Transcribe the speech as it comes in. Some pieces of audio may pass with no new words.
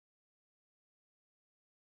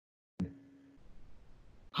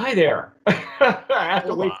Hi there. I have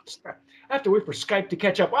to wait. Hola. I have to wait for Skype to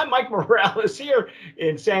catch up. I'm Mike Morales here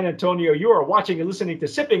in San Antonio. You are watching and listening to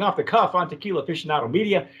Sipping Off the Cuff on Tequila Aficionado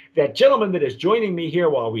Media. That gentleman that is joining me here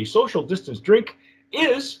while we social distance drink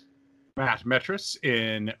is Matt Metris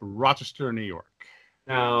in Rochester, New York.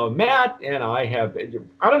 now Matt and I have.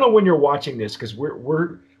 I don't know when you're watching this because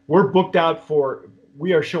we're booked out for.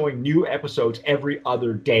 We are showing new episodes every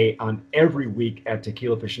other day on every week at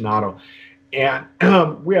Tequila Aficionado. And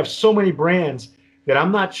we have so many brands that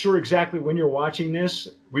I'm not sure exactly when you're watching this.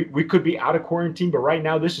 We could be out of quarantine, but right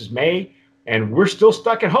now this is May and we're still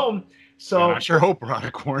stuck at home. And So I sure hope we're out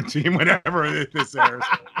of quarantine whenever this airs.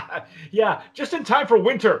 yeah, just in time for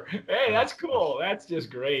winter. Hey, Yeah. that's cool. That's just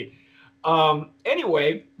great.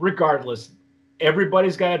 Anyway, regardless,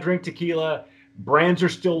 everybody's got to drink tequila. Brands are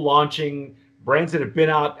still launching. Brands that have been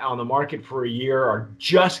out on the market for a year are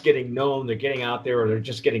just getting known. They're getting out there or they're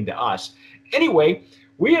just getting to us. Anyway,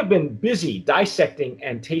 we have been busy dissecting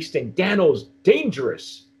and tasting Dano's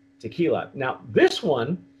Dangerous tequila. Now, this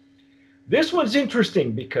one's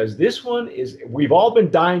interesting because this one is, we've all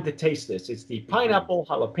been dying to taste this. It's the pineapple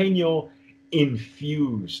jalapeno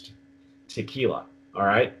infused tequila. All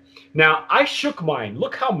right. Now, I shook mine.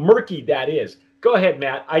 Look how murky that is. Go ahead,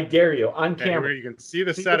 Matt. I dare you on camera. Here you can see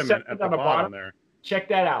the See sediment at the on the bottom there. Check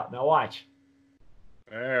that out. Now, watch.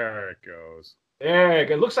 There it goes. There you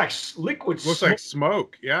go. It looks like liquid Looks like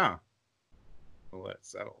smoke. Yeah. We'll let it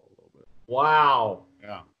settle a little bit. Wow.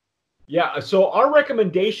 Yeah. Yeah, so our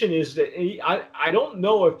recommendation is that I don't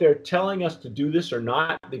know if they're telling us to do this or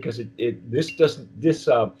not because this doesn't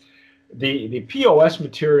the POS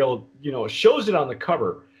material shows it on the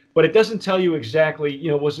cover, but it doesn't tell you exactly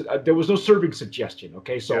there was no serving suggestion.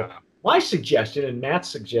 Okay, so Yeah. my suggestion and Matt's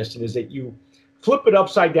suggestion is that you flip it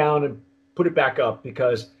upside down and put it back up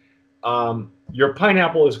because your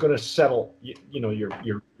pineapple is going to settle.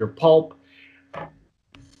 Your pulp.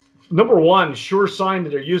 Number one, sure sign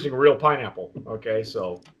that they're using real pineapple. Okay,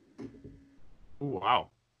 so. Ooh, wow.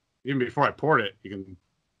 Even before I poured it, you can.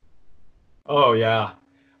 Oh yeah.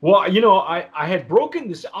 Well, I had broken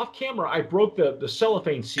this off camera. I broke the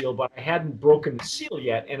cellophane seal, but I hadn't broken the seal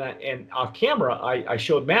yet. And off camera, I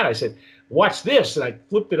showed Matt. I said, "Watch this," and I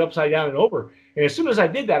flipped it upside down and over. And as soon as I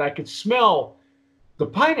did that, I could smell the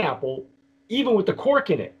pineapple, even with the cork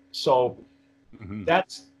in it. So that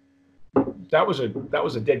was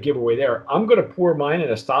a dead giveaway there. I'm gonna pour mine in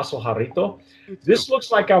a Stasso Jarrito. This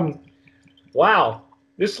looks like wow.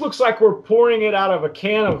 This looks like we're pouring it out of a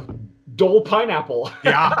can of Dole pineapple.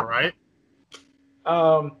 Yeah, right.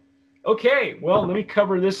 Okay, well, let me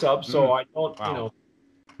cover this up so I don't,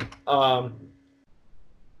 Wow.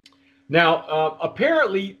 Now,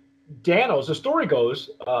 apparently, Dano's. The story goes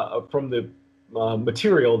from the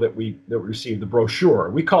material that we received, the brochure.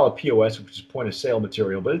 We call it POS, which is point of sale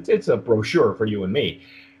material, but it's a brochure for you and me.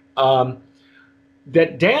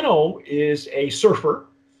 That Dano is a surfer,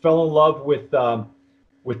 fell in love with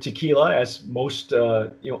tequila, as most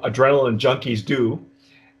adrenaline junkies do,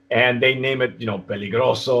 and they name it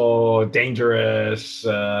peligroso, dangerous,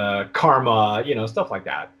 karma, stuff like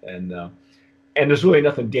that, and there's really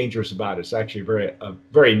nothing dangerous about it. It's actually a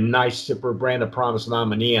very nice sipper, brand of promise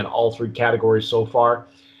nominee in all three categories so far.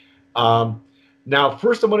 Now,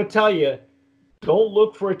 first I'm going to tell you, don't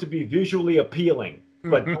look for it to be visually appealing,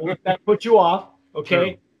 but don't let that put you off.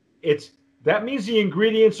 Okay, True. That means the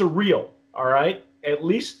ingredients are real. All right, at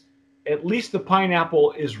least the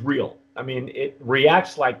pineapple is real. I mean, it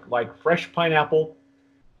reacts like fresh pineapple.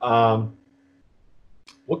 What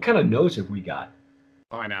kind of nose have we got?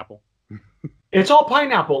 Pineapple. It's all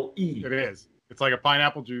pineapple. It is. It's like a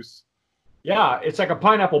pineapple juice. Yeah, it's like a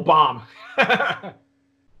pineapple bomb.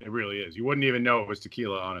 It really is. You wouldn't even know it was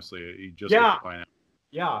tequila, honestly. You just get the pineapple.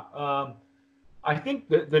 Yeah. I think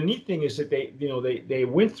the neat thing is that they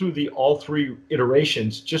went through all three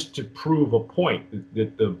iterations just to prove a point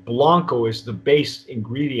that the Blanco is the base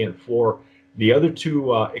ingredient for the other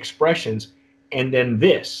two expressions, and then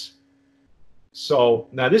this. So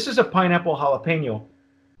now this is a pineapple jalapeno.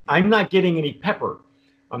 I'm not getting any pepper.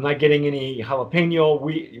 I'm not getting any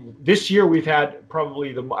jalapeno. This year we've had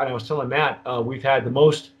probably I was telling Matt, we've had the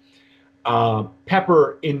most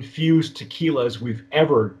pepper infused tequilas we've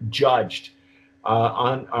ever judged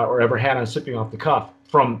or ever had on Sipping Off the Cuff,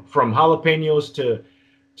 from jalapenos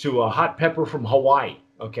to a hot pepper from Hawaii.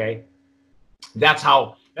 Okay, that's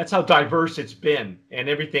how diverse it's been, and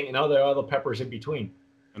everything and other peppers in between.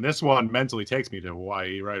 And this one mentally takes me to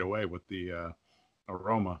Hawaii right away with the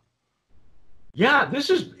aroma. Yeah,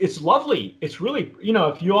 it's lovely. It's really,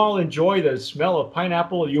 if you all enjoy the smell of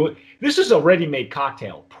pineapple, this is a ready-made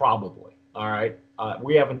cocktail, probably. All right,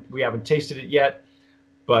 we haven't tasted it yet.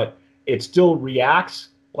 but it still reacts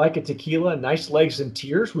like a tequila. Nice legs and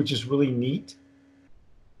tears, which is really neat.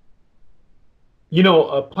 You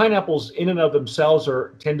know, pineapples in and of themselves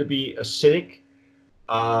tend to be acidic,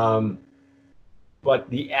 um, but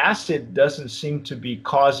the acid doesn't seem to be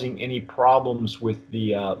causing any problems with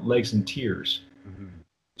the legs and tears. Mm-hmm.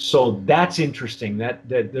 So that's interesting. That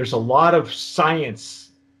there's a lot of science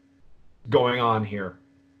going on here,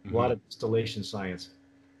 a lot of distillation science.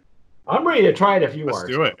 I'm ready to try it if you are. Let's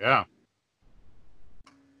do it. Yeah.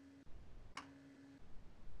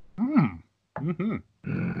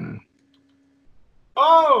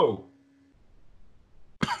 Oh,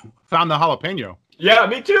 found the jalapeno. Yeah,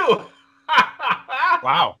 me too.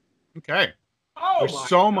 Wow. Okay. Oh, there's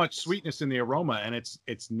so much sweetness in the aroma, and it's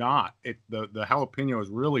not. The jalapeno is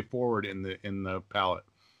really forward in the palate.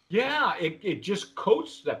 Yeah, it just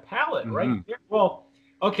coats the palate right there. Well,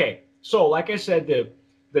 okay. So like I said,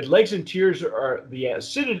 the legs and tears are the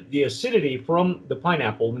acidity from the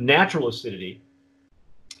pineapple, the natural acidity,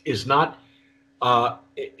 is not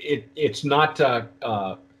it's not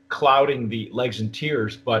clouding the legs and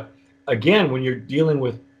tears. But again, when you're dealing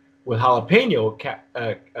with jalapeno,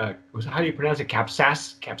 how do you pronounce it?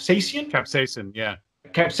 Capsaicin? Capsaicin, yeah.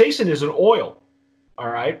 Capsaicin is an oil, all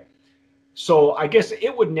right? So I guess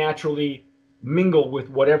it would naturally mingle with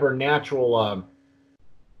whatever natural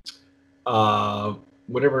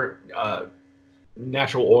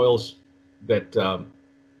natural oils that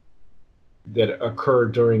that occur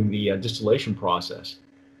during the distillation process.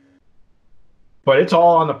 But it's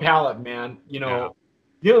all on the palate, man. You know,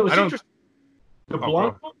 it's interesting. The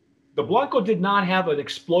Blanco did not have an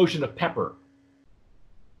explosion of pepper.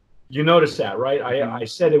 You notice that, right? I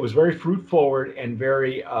said it was very fruit forward and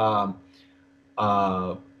very almost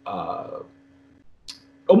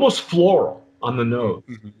floral on the nose.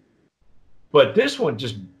 But this one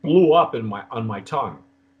just blew up on my tongue.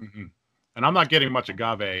 And I'm not getting much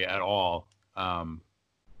agave at all.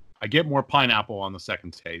 I get more pineapple on the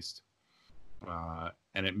second taste,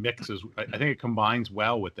 and it mixes. I think it combines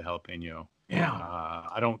well with the jalapeno. Yeah.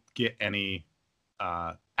 I don't get any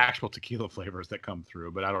actual tequila flavors that come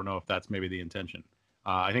through, but I don't know if that's maybe the intention.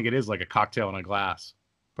 I think it is like a cocktail in a glass.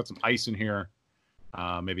 Put some ice in here,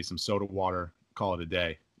 maybe some soda water, call it a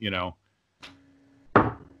day, you know?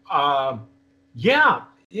 Yeah.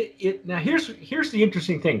 Now here's the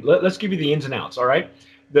interesting thing. Let's give you the ins and outs. All right.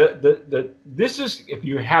 This is, if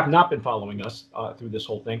you have not been following us through this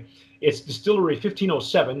whole thing, it's Distillery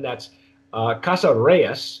 1507. That's Casa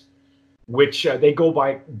Reyes, which they go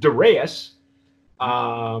by De Reyes.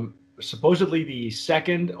 Supposedly the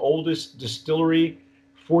second oldest distillery,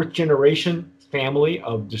 fourth generation family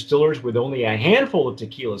of distillers, with only a handful of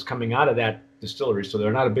tequilas coming out of that distillery. So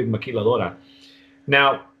they're not a big maquiladora.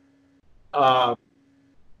 Now,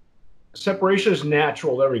 separation is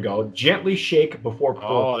natural. There we go. Gently shake before pouring.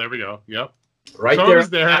 Oh, there we go. Yep. Right so there. It was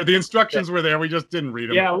there. The instructions were there. We just didn't read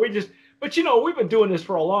them. Yeah, but we've been doing this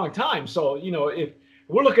for a long time. So, if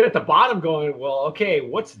we're looking at the bottom going, well, okay,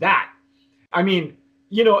 what's that? I mean,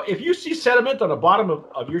 if you see sediment on the bottom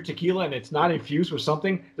of your tequila and it's not infused with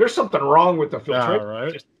something, there's something wrong with the filtration.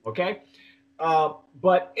 Right. Okay.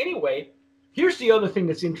 But anyway, here's the other thing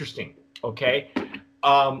that's interesting. Okay.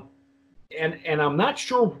 And I'm not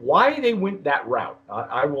sure why they went that route.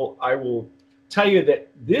 I will tell you that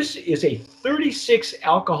this is a 36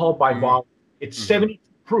 alcohol by volume. It's 70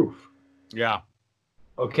 proof. Yeah.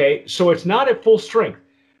 Okay. So it's not at full strength.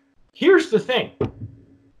 Here's the thing.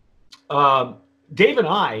 Dave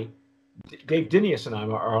Dinius and I,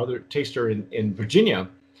 our other taster in Virginia,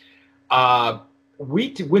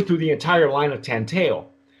 we went through the entire line of Tanteo.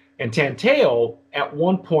 And Tanteo at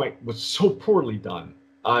one point was so poorly done.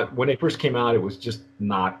 When they first came out, it was just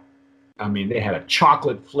not. I mean, they had a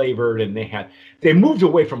chocolate flavored, and they moved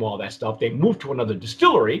away from all that stuff. They moved to another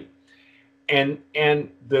distillery, and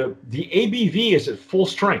the ABV is at full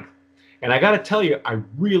strength. And I got to tell you, I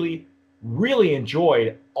really, really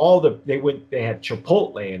enjoyed they had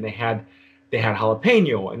chipotle, and they had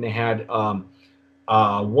jalapeno, and they had a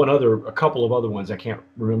couple of other ones I can't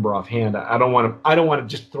remember offhand. I don't want to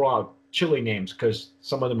just throw out chili names because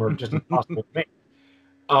some of them are just impossible to make.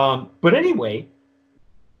 But anyway,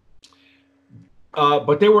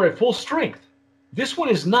 but they were at full strength. This one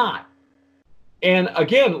is not. And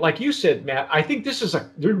again, like you said, Matt, I think this is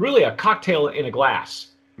really a cocktail in a glass.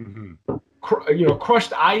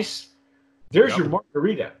 Crushed ice. There's your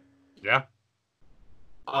margarita. Yeah.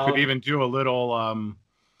 Could even do a little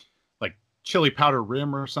like chili powder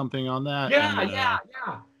rim or something on that. Yeah.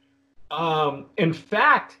 In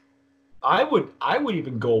fact, I would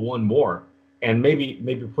even go one more and maybe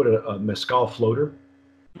put a mezcal floater.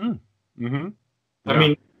 I Yeah.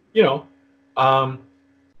 mean, you know,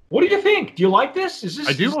 what do you think? Do you like this?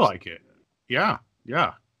 I do like it. Yeah,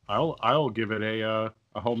 yeah. I'll give it a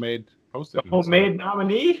homemade the Post-it note. homemade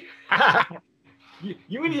nominee?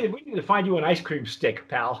 We need to find you an ice cream stick,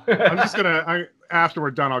 pal. I'm just gonna. After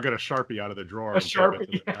we're done, I'll get a Sharpie out of the drawer A and tape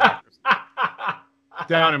it to Sharpie. the back.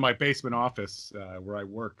 Down in my basement office where I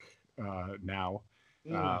work now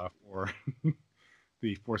for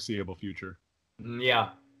the foreseeable future. Yeah.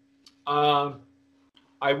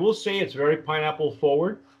 I will say it's very pineapple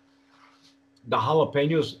forward. The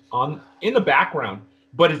jalapenos in the background,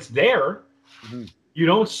 but it's there. Mm-hmm. You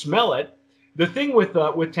don't smell it. The thing with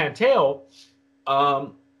Tanteo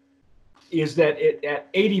is that at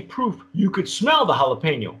 80 proof, you could smell the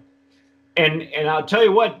jalapeno. And I'll tell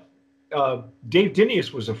you what, Dave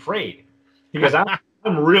Dinius was afraid because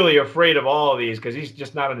I'm really afraid of all of these because he's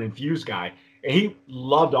just not an infused guy, and he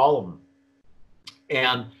loved all of them.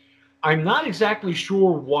 And I'm not exactly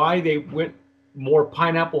sure why they went more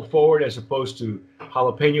pineapple forward as opposed to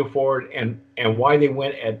jalapeno forward, and why they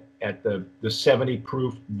went at the 70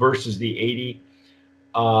 proof versus the 80.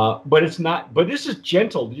 But it's not. But this is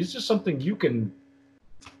gentle. This is something you can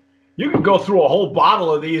go through a whole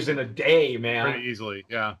bottle of these in a day, man. Pretty easily,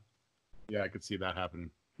 yeah. Yeah, I could see that happening.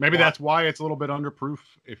 Maybe that's why it's a little bit under proof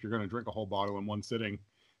if you're going to drink a whole bottle in one sitting.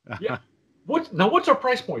 Yeah. What's our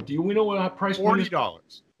price point? Do we know what our price point is?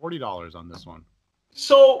 $40 on this one.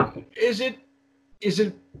 So is it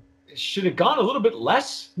should it gone a little bit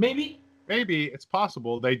less, maybe? Maybe it's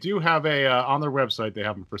possible. They do have on their website, they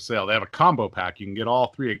have them for sale. They have a combo pack. You can get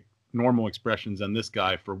all three normal expressions and this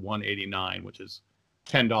guy for $189, which is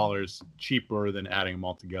 $10 cheaper than adding them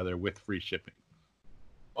all together with free shipping.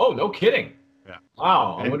 Oh, no kidding. Yeah.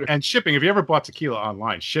 Wow. And shipping, if you ever bought tequila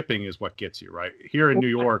online, shipping is what gets you, right? Here in New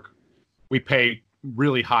York, we pay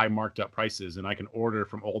really high marked up prices, and I can order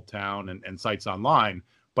from Old Town and sites online,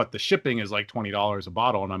 but the shipping is like $20 a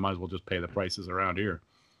bottle, and I might as well just pay the prices around here.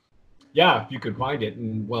 Yeah, if you could find it.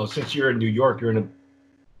 And well, since you're in New York, you're in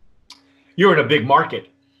a big market.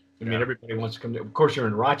 I mean, everybody wants to come to. Of course, you're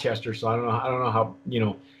in Rochester, so I don't know how,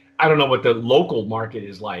 I don't know what the local market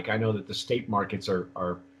is like. I know that the state markets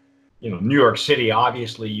are New York City.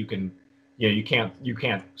 Obviously, you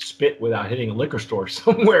can't spit without hitting a liquor store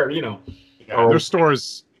somewhere. Yeah, there's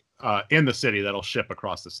stores in the city that'll ship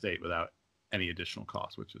across the state without any additional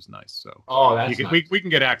cost, which is nice. So that's nice. We can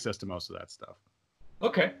get access to most of that stuff.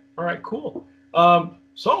 Okay, all right, cool.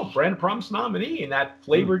 So brand promise nominee in that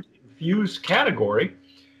flavored infused category.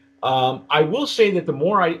 I will say that the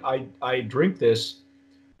more I drink this,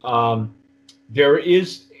 there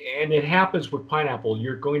is, and it happens with pineapple,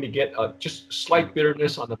 you're going to get just slight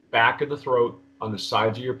bitterness on the back of the throat, on the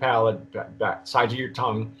sides of your palate, sides of your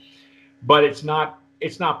tongue, but it's not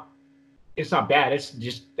bad.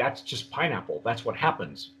 That's just pineapple. That's what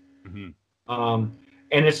happens. Mm-hmm.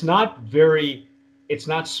 And it's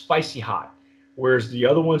not spicy hot, whereas the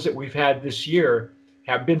other ones that we've had this year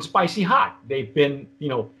have been spicy hot. They've been,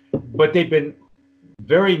 but they've been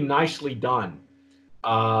very nicely done.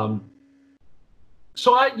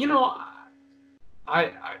 So I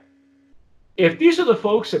if these are the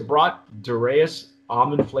folks that brought Duraeus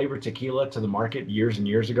almond flavored tequila to the market years and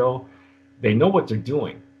years ago, they know what they're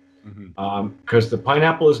doing. Because the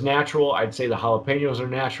pineapple is natural. I'd say the jalapenos are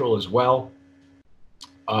natural as well.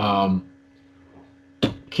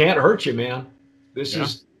 Can't hurt you, man. This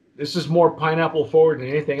is more pineapple forward than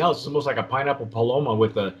anything else. It's almost like a pineapple paloma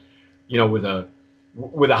with a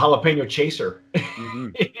jalapeno chaser.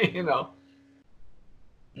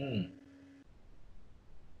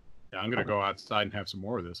 Yeah, I'm gonna go outside and have some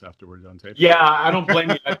more of this after we're done taping. Yeah, I don't blame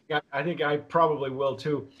you. I think I probably will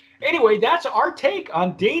too. Anyway, that's our take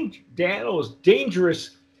on Dano's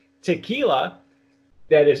Dangerous Tequila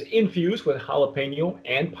that is infused with jalapeno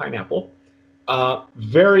and pineapple.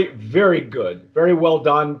 Very, very good. Very well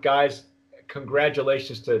done, guys.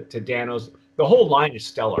 Congratulations to Dano's. The whole line is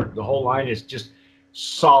stellar. The whole line is just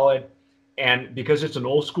solid. And because it's an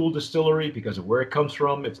old school distillery, because of where it comes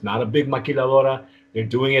from, it's not a big maquiladora. They're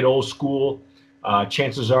doing it old school.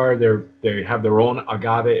 Chances are they have their own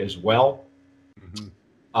agave as well. Mm-hmm.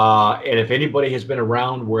 And if anybody has been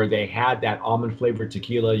around where they had that almond flavored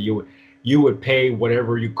tequila, you would pay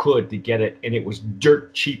whatever you could to get it, and it was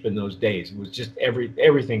dirt cheap in those days. It was just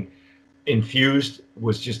everything infused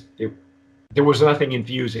was just there was nothing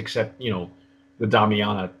infused except the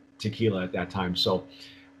Damiana tequila at that time. So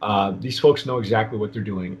these folks know exactly what they're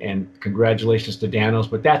doing, and congratulations to Dano's.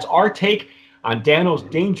 But that's our take on Dano's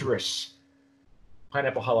Dangerous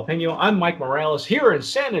Pineapple Jalapeno. I'm Mike Morales here in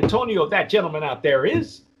San Antonio. That gentleman out there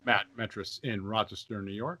is Matt Metris in Rochester,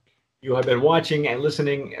 New York. You have been watching and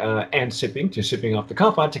listening and sipping to Sipping Off the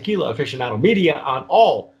Cuff on Tequila Aficionado Media on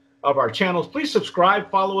all of our channels. Please subscribe,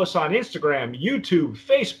 follow us on Instagram, YouTube,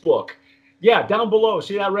 Facebook. Yeah, down below.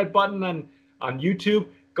 See that red button on YouTube?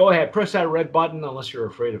 Go ahead, press that red button unless you're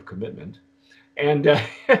afraid of commitment. And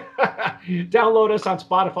download us on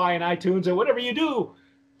Spotify and iTunes. And whatever you do,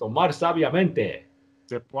 tomar sabiamente.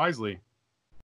 Sip wisely.